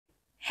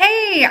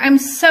Hey, I'm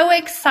so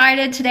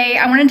excited today.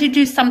 I wanted to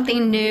do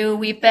something new.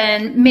 We've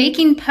been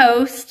making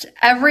posts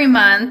every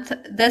month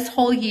this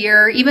whole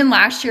year. Even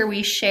last year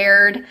we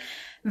shared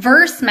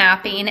verse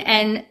mapping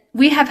and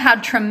we have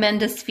had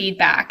tremendous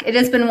feedback. It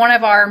has been one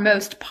of our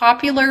most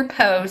popular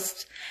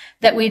posts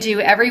that we do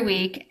every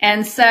week.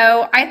 And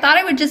so I thought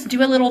I would just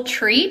do a little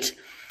treat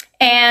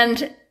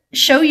and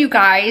show you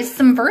guys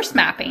some verse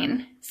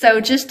mapping.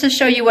 So just to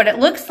show you what it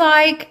looks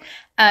like.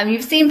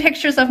 You've seen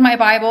pictures of my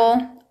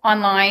Bible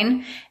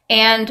online,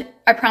 and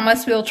I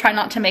promise we'll try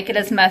not to make it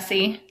as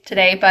messy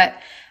today, but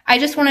I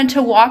just wanted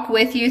to walk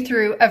with you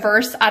through a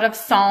verse out of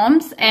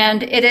Psalms,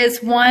 and it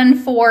is one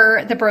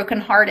for the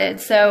brokenhearted.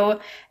 So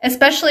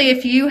especially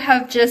if you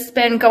have just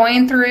been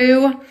going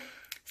through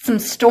some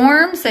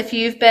storms, if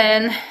you've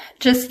been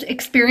just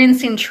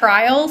experiencing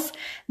trials,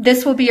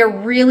 this will be a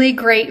really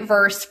great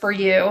verse for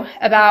you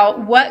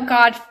about what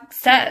God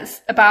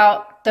says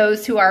about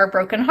those who are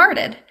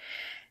brokenhearted.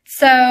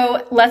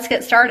 So let's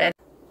get started.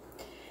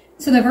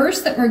 So the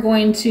verse that we're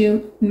going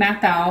to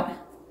map out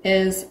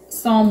is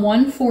Psalm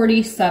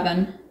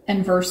 147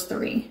 and verse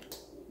 3.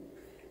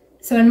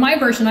 So in my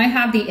version, I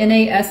have the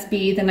NASB,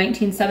 the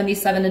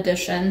 1977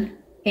 edition,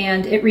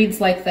 and it reads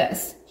like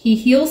this: He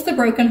heals the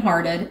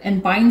brokenhearted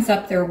and binds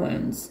up their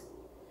wounds.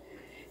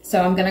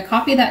 So I'm going to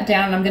copy that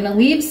down, and I'm going to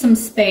leave some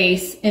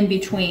space in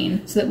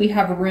between so that we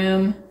have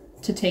room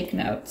to take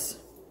notes.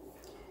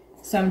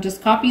 So I'm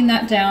just copying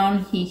that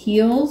down. He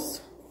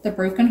heals the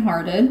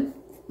brokenhearted.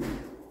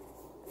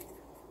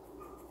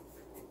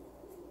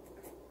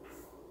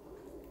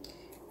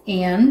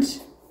 And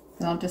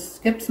then I'll just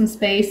skip some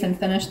space and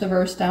finish the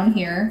verse down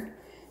here.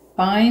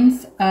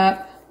 Binds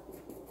up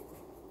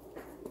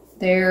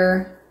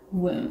their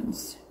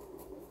wounds.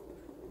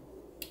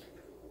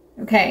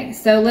 Okay,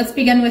 so let's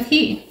begin with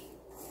He.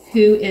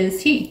 Who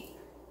is He?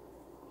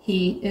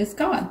 He is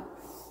God.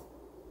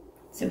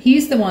 So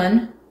He's the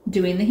one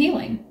doing the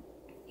healing.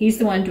 He's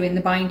the one doing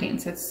the binding.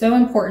 So it's so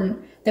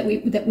important that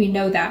we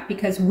know that,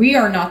 because we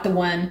are not the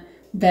one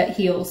that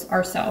heals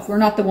ourselves. We're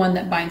not the one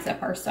that binds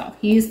up ourselves.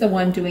 He's the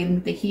one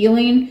doing the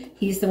healing.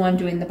 He's the one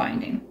doing the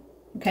binding.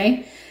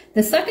 Okay.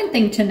 The second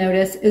thing to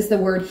notice is the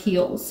word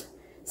heals.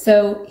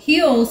 So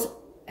heals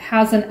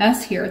has an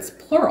S here. It's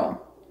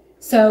plural.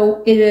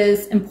 So it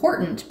is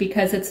important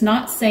because it's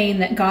not saying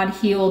that God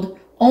healed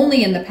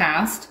only in the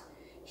past.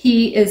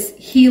 He is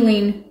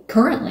healing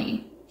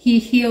currently. He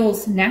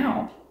heals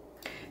now.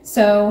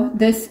 So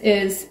this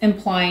is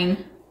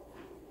implying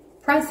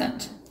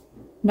present,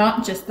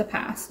 not just the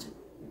past.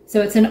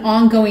 So it's an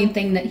ongoing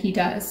thing that He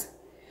does.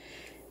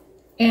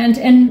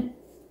 And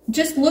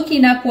just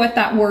looking up what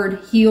that word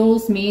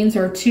heals means,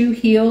 or to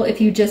heal, if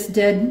you just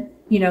did,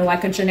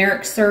 like a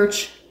generic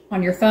search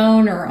on your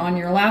phone or on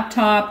your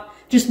laptop,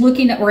 just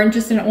looking at, or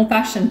just an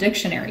old-fashioned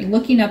dictionary,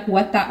 looking up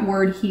what that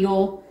word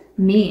heal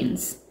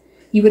means,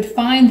 you would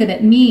find that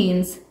it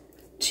means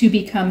to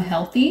become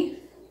healthy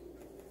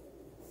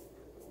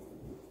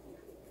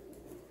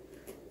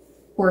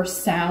or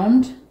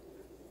sound,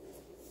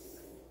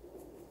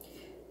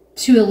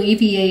 to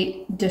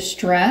alleviate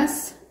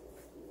distress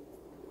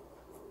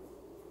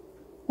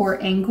or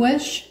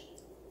anguish,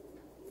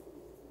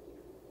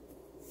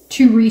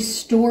 to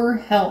restore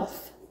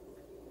health.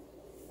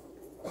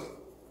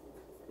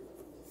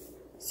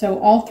 So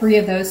all three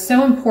of those,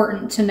 so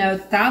important to know.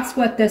 That's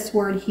what this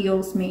word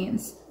heals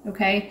means,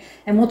 okay?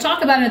 And we'll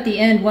talk about it at the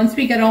end. Once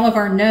we get all of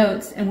our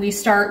notes and we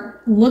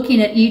start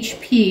looking at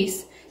each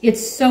piece,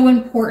 it's so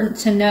important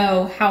to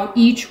know how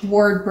each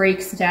word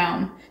breaks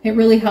down. It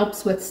really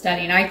helps with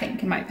studying, I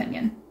think, in my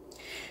opinion.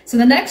 So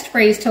the next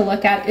phrase to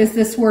look at is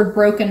this word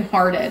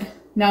brokenhearted.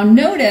 Now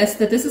notice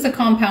that this is a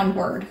compound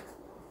word.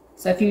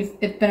 So if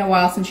it's been a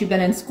while since you've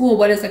been in school,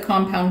 what is a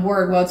compound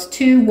word? Well, it's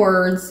two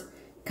words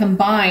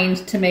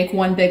combined to make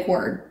one big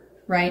word,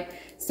 right?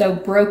 So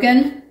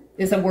broken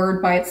is a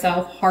word by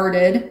itself.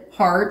 Hearted,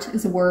 heart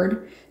is a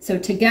word. So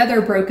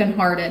together,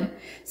 brokenhearted.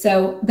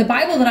 So the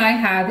Bible that I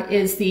have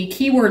is the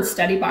Keyword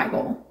Study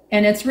Bible.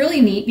 And it's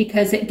really neat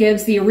because it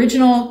gives the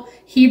original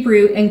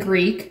Hebrew and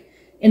Greek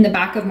in the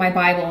back of my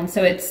Bible. And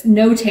so it's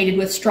notated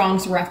with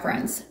Strong's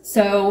reference.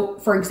 So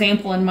for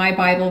example, in my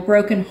Bible,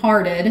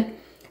 brokenhearted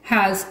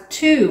has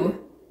 2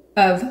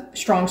 of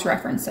Strong's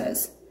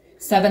references,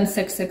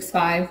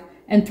 7665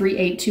 and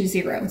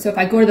 3820. So if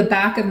I go to the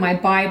back of my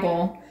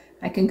Bible,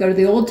 I can go to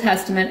the Old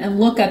Testament and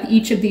look up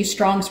each of these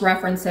Strong's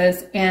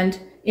references, and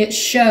it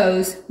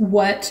shows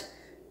what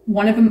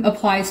one of them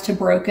applies to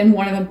broken,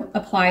 one of them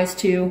applies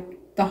to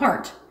the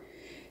heart.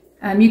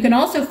 You can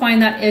also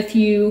find that if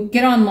you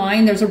get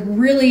online, there's a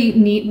really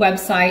neat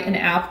website and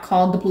app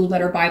called the Blue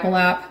Letter Bible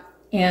app,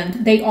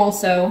 and they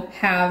also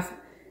have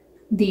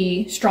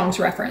the Strong's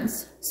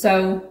reference.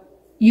 So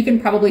you can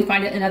probably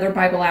find it in other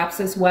Bible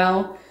apps as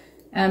well.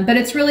 But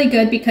it's really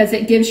good because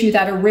it gives you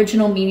that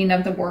original meaning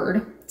of the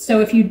word.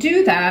 So if you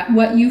do that,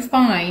 what you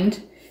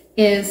find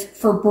is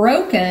for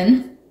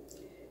broken,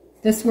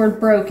 this word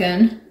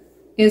broken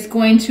is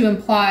going to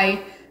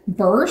imply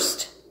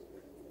burst,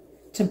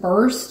 to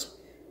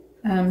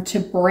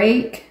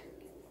break,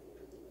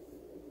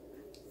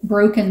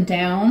 broken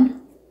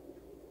down,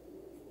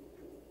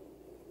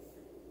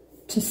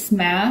 to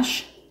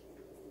smash,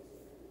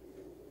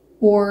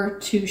 or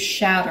to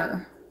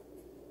shatter.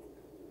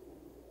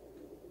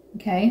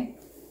 Okay?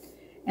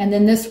 And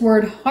then this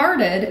word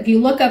hearted, if you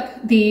look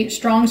up the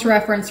Strong's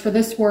reference for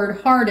this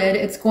word hearted,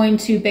 it's going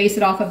to base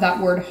it off of that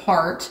word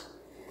heart,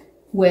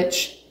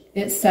 which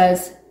it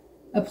says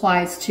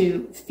applies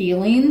to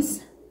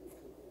feelings,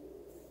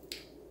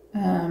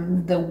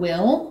 the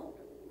will,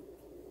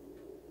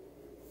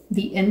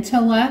 the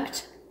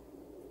intellect,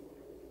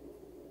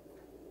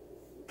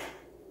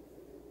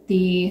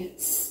 the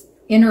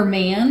inner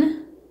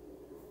man,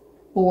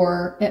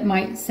 or it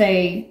might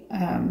say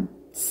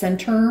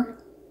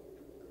center,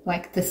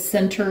 like the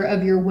center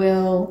of your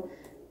will,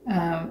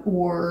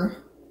 or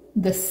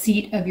the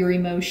seat of your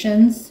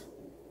emotions.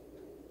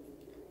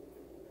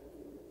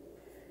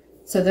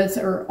 So those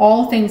are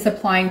all things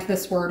applying to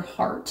this word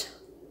heart.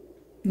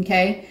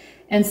 Okay?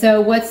 And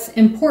so what's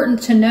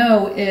important to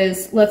know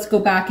is, let's go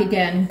back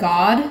again.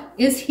 God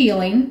is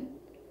healing.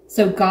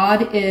 So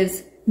God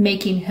is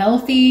making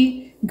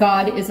healthy.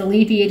 God is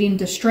alleviating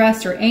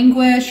distress or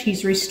anguish.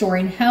 He's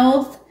restoring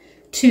health.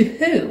 To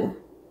who?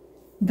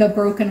 The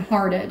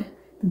brokenhearted.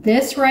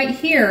 This right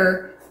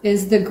here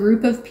is the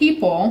group of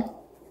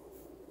people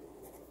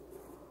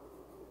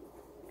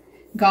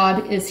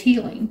God is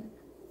healing.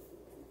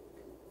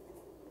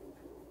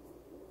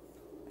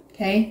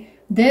 Okay,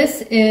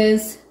 this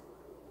is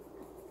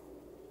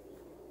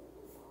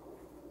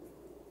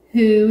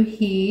who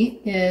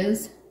he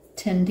is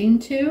tending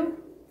to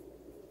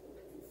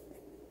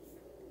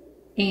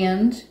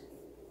and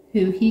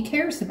who he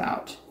cares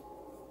about.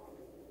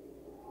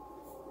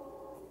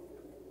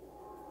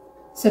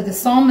 So the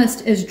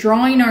psalmist is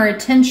drawing our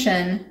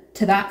attention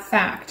to that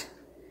fact,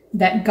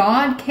 that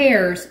God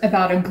cares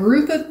about a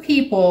group of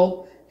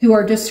people who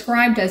are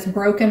described as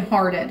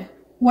brokenhearted.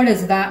 What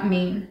does that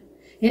mean?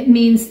 It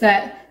means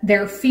that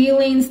their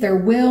feelings, their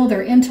will,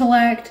 their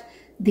intellect,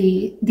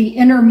 the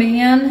inner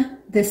man,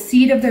 the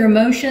seat of their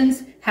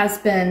emotions has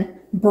been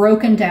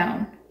broken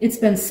down. It's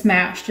been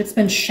smashed. It's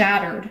been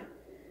shattered.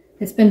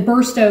 It's been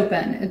burst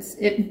open.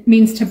 It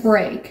means to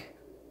break.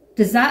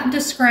 Does that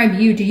describe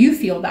you? Do you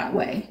feel that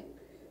way?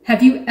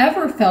 Have you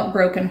ever felt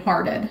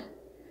brokenhearted?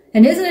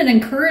 And isn't it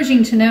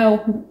encouraging to know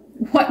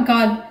what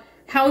God,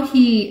 how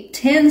he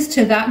tends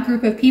to that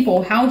group of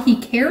people, how he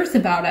cares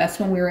about us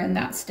when we're in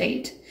that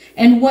state,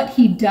 and what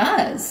he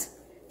does?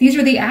 These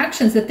are the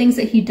actions, the things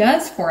that he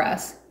does for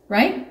us,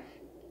 right?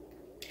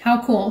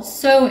 How cool.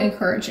 So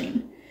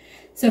encouraging.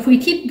 So if we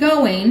keep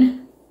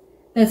going,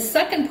 the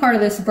second part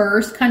of this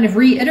verse kind of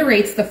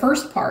reiterates the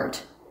first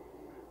part.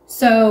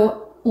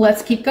 So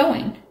let's keep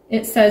going.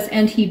 It says,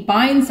 and he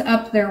binds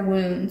up their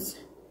wounds.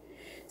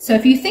 So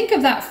if you think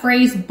of that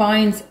phrase,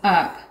 binds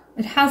up,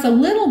 it has a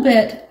little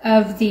bit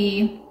of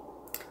the,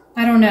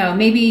 I don't know,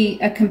 maybe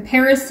a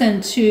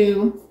comparison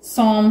to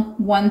Psalm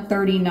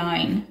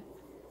 139.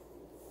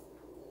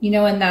 You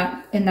know, in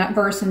that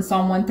verse in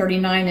Psalm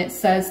 139, it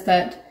says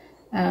that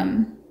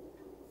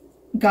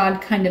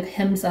God kind of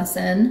hems us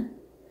in.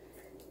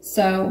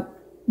 So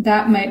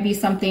that might be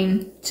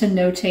something to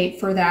notate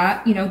for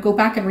that. You know, go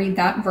back and read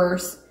that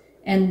verse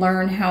and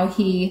learn how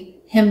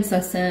he hems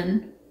us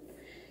in.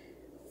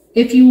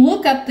 If you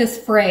look up this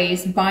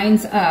phrase,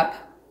 binds up,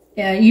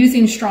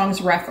 using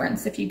Strong's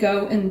reference, if you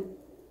go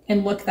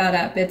and look that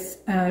up, it's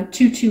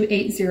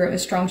 2280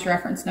 is Strong's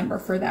reference number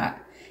for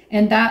that.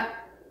 And that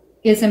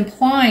is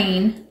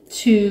implying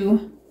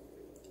to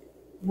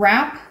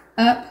wrap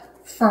up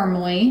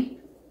firmly,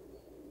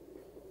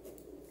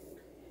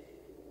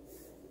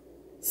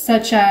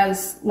 such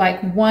as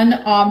like one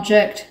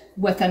object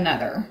with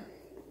another.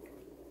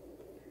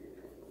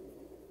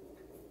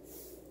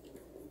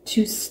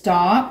 To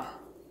stop,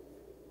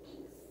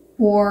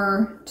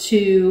 or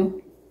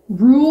to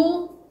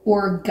rule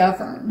or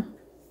govern.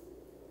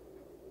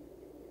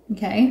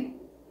 Okay?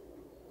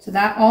 So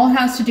that all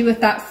has to do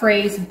with that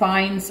phrase,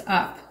 binds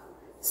up.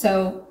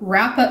 So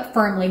wrap up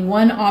firmly,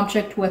 one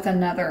object with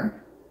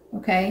another.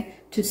 Okay?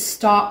 To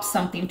stop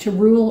something, to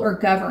rule or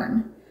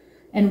govern.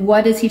 And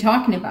what is he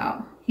talking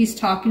about? He's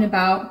talking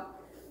about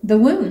the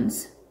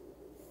wounds.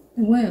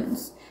 The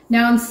wounds.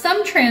 Now in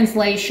some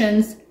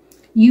translations,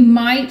 you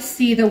might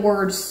see the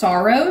word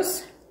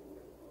sorrows.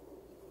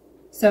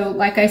 So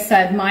like I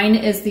said, mine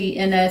is the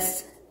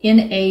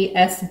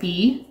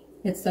NASB.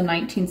 It's the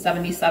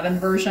 1977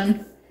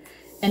 version.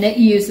 And it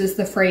uses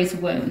the phrase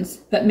wounds.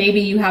 But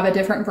maybe you have a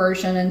different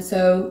version, and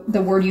so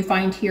the word you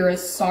find here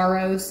is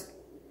sorrows.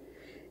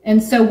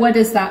 And so what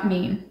does that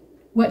mean?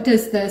 What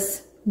does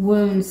this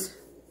wounds,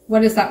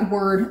 what is that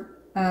word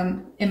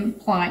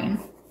implying?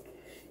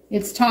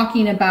 It's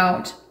talking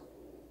about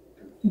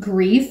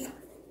grief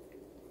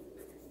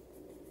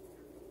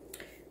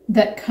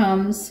that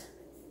comes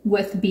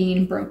with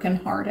being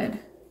brokenhearted.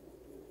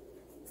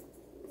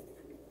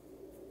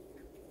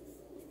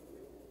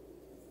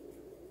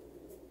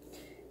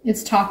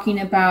 It's talking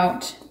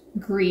about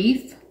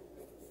grief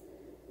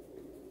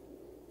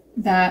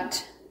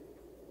that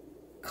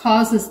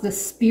causes the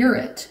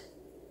spirit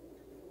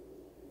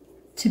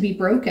to be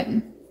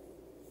broken.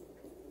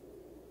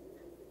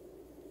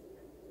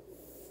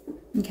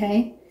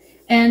 Okay?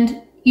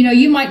 And, you know,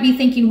 you might be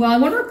thinking, well, I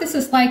wonder if this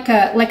is like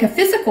a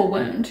physical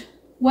wound.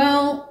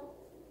 Well,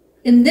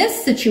 in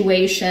this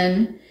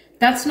situation,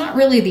 that's not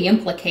really the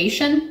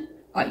implication.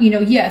 You know,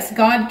 yes,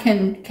 God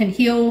can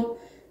heal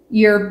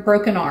your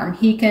broken arm.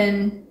 He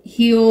can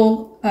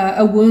heal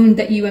a wound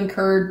that you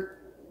incurred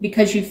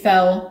because you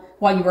fell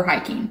while you were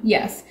hiking.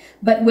 Yes.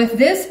 But with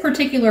this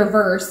particular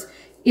verse,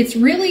 it's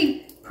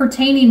really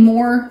pertaining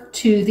more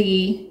to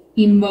the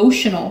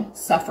emotional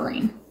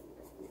suffering.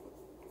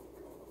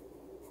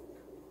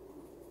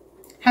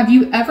 Have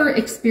you ever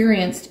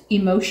experienced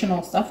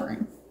emotional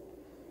suffering?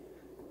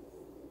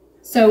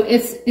 So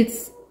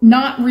it's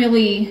not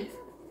really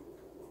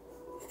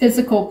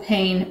physical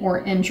pain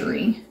or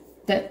injury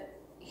that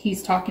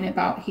he's talking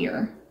about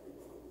here.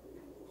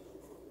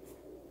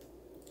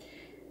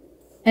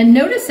 And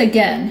notice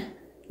again,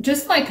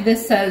 just like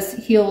this says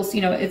heals,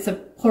 you know, it's a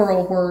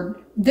plural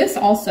word. This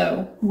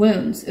also,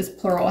 wounds, is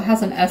plural. It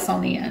has an S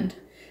on the end.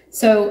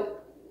 So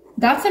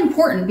that's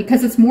important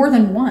because it's more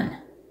than one.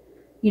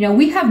 You know,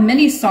 we have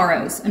many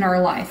sorrows in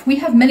our life. We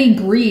have many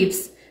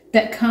griefs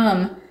that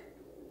come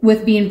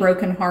with being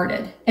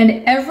brokenhearted.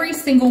 And every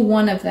single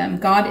one of them,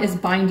 God is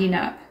binding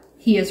up.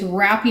 He is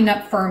wrapping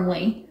up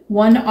firmly,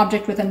 one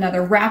object with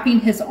another, wrapping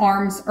his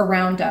arms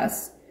around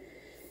us,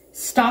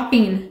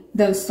 stopping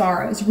those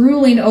sorrows,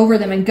 ruling over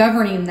them and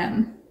governing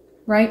them,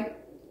 right?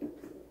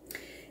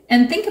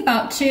 And think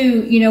about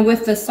too, you know,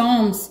 with the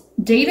Psalms,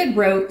 David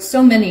wrote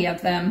so many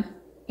of them.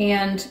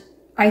 And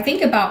I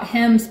think about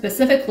him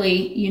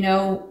specifically, you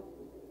know,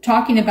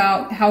 talking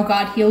about how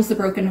God heals the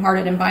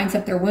brokenhearted and binds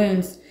up their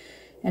wounds,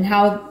 and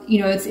how, you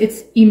know,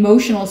 it's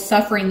emotional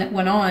suffering that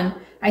went on.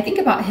 I think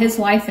about his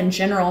life in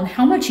general and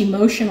how much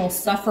emotional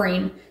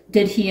suffering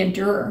did he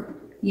endure.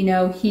 You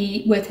know,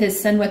 he, with his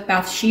sin with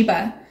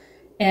Bathsheba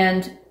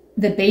and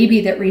the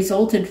baby that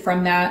resulted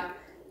from that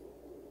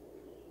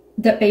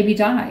baby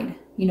died,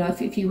 you know,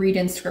 if you read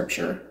in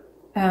scripture.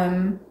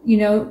 You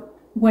know,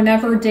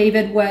 whenever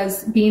David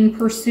was being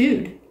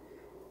pursued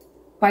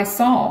by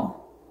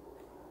Saul,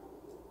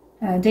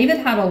 David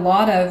had a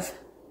lot of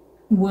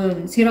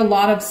wounds. He had a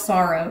lot of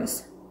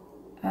sorrows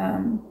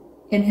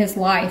in his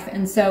life.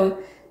 And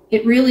so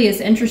it really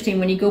is interesting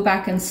when you go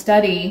back and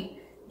study,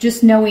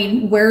 just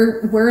knowing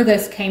where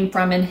this came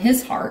from in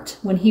his heart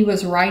when he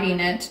was writing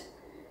it,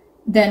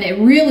 then it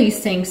really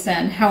sinks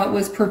in how it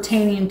was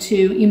pertaining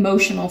to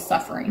emotional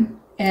suffering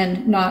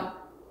and not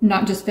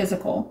just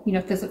physical, you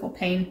know, physical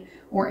pain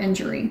or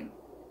injury.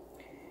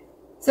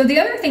 So the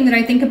other thing that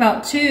I think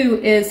about too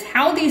is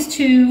how these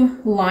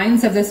two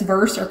lines of this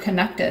verse are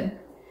connected.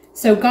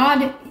 So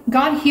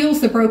God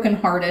heals the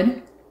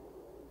brokenhearted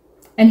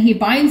and he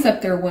binds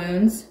up their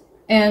wounds.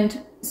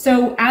 And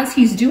so as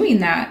he's doing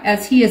that,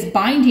 as he is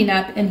binding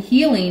up and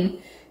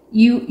healing,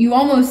 you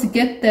almost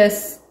get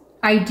this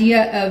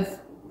idea of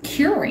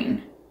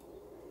curing,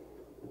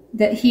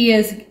 that he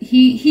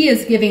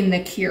is giving the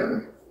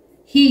cure.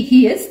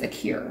 He is the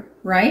cure,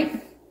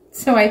 right?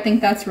 So I think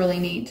that's really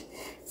neat.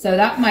 So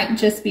that might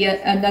just be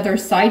another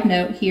side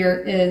note here,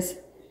 is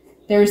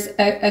there's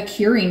a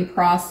curing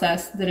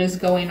process that is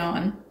going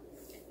on,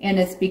 and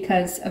it's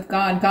because of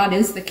God. God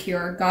is the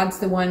cure. God's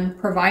the one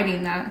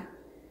providing that.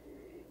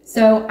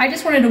 So I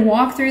just wanted to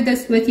walk through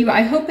this with you.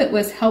 I hope it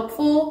was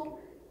helpful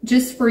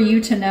just for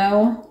you to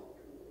know,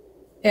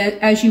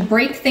 as you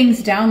break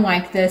things down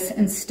like this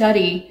and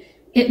study,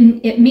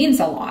 it means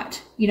a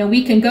lot. You know,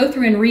 we can go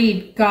through and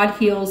read, God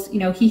heals, you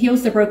know, he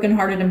heals the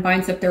brokenhearted and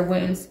binds up their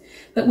wounds.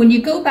 But when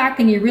you go back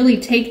and you really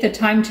take the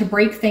time to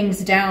break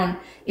things down,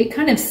 it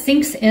kind of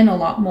sinks in a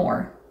lot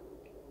more.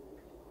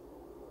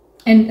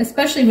 And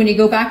especially when you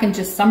go back and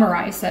just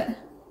summarize it,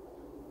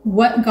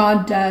 what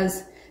God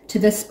does to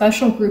this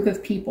special group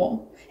of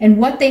people and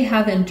what they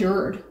have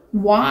endured.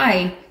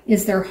 Why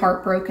is their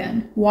heart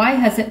broken? Why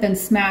has it been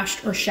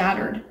smashed or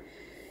shattered?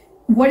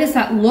 What does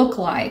that look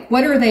like?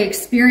 What are they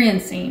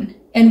experiencing?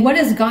 And what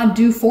does God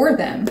do for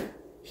them?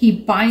 He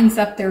binds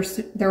up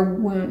their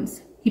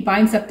wounds. He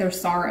binds up their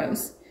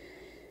sorrows.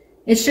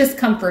 It's just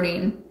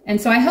comforting. And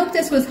so I hope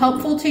this was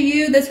helpful to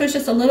you. This was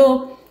just a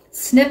little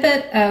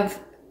snippet of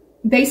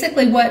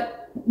basically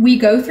what we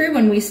go through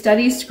when we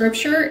study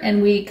scripture,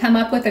 and we come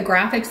up with the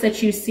graphics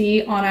that you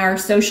see on our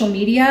social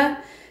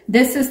media.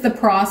 This is the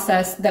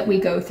process that we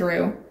go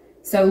through.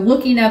 So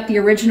looking up the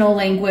original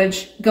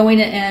language, going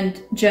to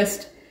and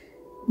just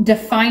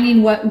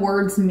defining what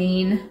words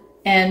mean,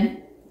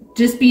 and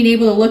just being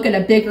able to look at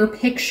a bigger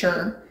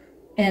picture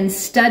and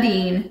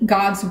studying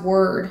God's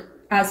word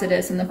as it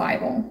is in the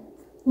Bible.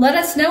 Let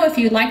us know if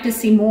you'd like to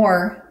see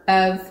more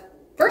of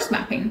verse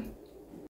mapping.